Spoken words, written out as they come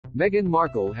Meghan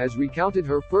Markle has recounted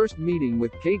her first meeting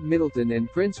with Kate Middleton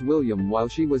and Prince William while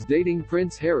she was dating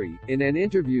Prince Harry, in an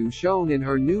interview shown in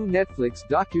her new Netflix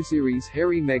docuseries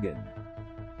Harry Meghan.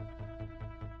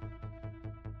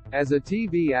 As a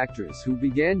TV actress who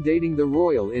began dating the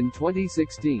royal in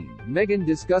 2016, Meghan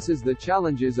discusses the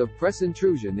challenges of press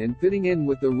intrusion and fitting in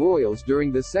with the royals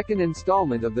during the second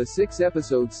installment of the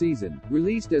 6-episode season,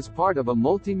 released as part of a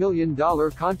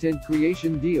multi-million-dollar content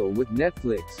creation deal with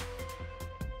Netflix.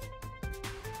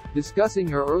 Discussing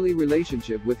her early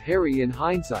relationship with Harry in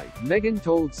hindsight, Meghan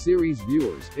told series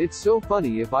viewers, "It's so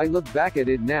funny if I look back at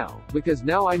it now, because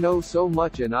now I know so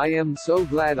much and I am so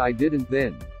glad I didn't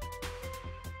then.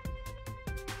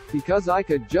 Because I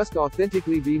could just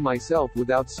authentically be myself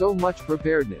without so much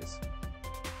preparedness."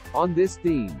 On this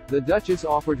theme, the Duchess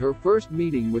offered her first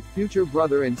meeting with future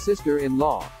brother and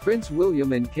sister-in-law, Prince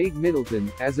William and Kate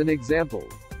Middleton, as an example.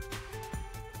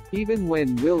 "Even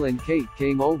when Will and Kate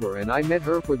came over and I met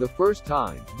her for the first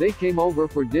time, they came over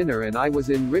for dinner and I was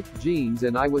in ripped jeans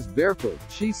and I was barefoot,"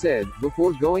 she said,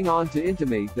 before going on to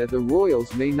intimate that the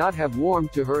royals may not have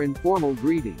warmed to her informal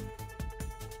greeting.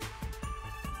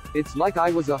 "It's like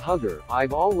I was a hugger,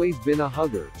 I've always been a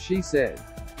hugger," she said.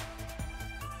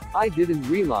 "I didn't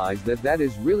realize that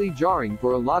is really jarring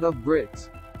for a lot of Brits."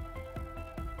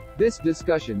 This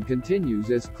discussion continues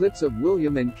as clips of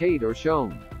William and Kate are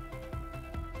shown.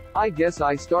 "I guess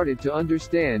I started to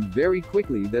understand very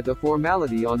quickly that the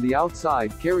formality on the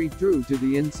outside carried through to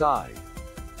the inside.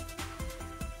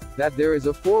 That there is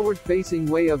a forward-facing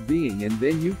way of being and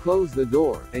then you close the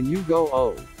door, and you go,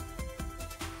 oh.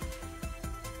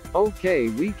 Okay,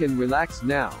 we can relax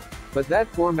now. But that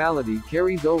formality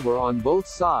carries over on both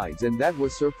sides and that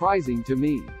was surprising to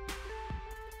me."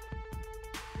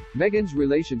 Meghan's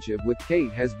relationship with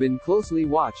Kate has been closely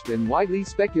watched and widely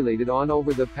speculated on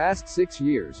over the past 6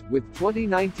 years, with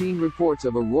 2019 reports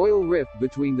of a royal rift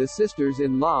between the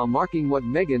sisters-in-law marking what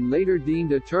Meghan later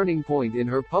deemed a turning point in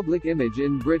her public image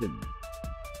in Britain.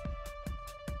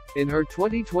 In her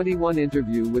 2021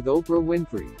 interview with Oprah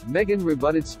Winfrey, Meghan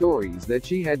rebutted stories that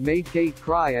she had made Kate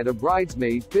cry at a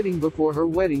bridesmaid fitting before her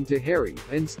wedding to Harry,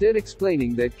 instead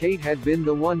explaining that Kate had been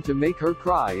the one to make her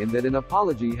cry and that an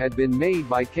apology had been made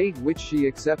by Kate which she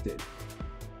accepted.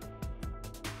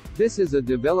 "This is a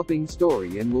developing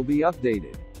story and will be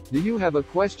updated. Do you have a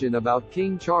question about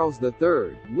King Charles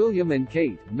III, William and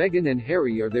Kate, Meghan and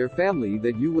Harry or their family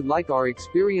that you would like our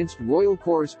experienced royal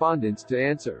correspondents to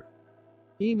answer?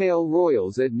 Email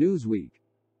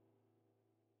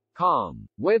royals@newsweek.com.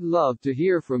 We'd love to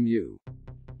hear from you."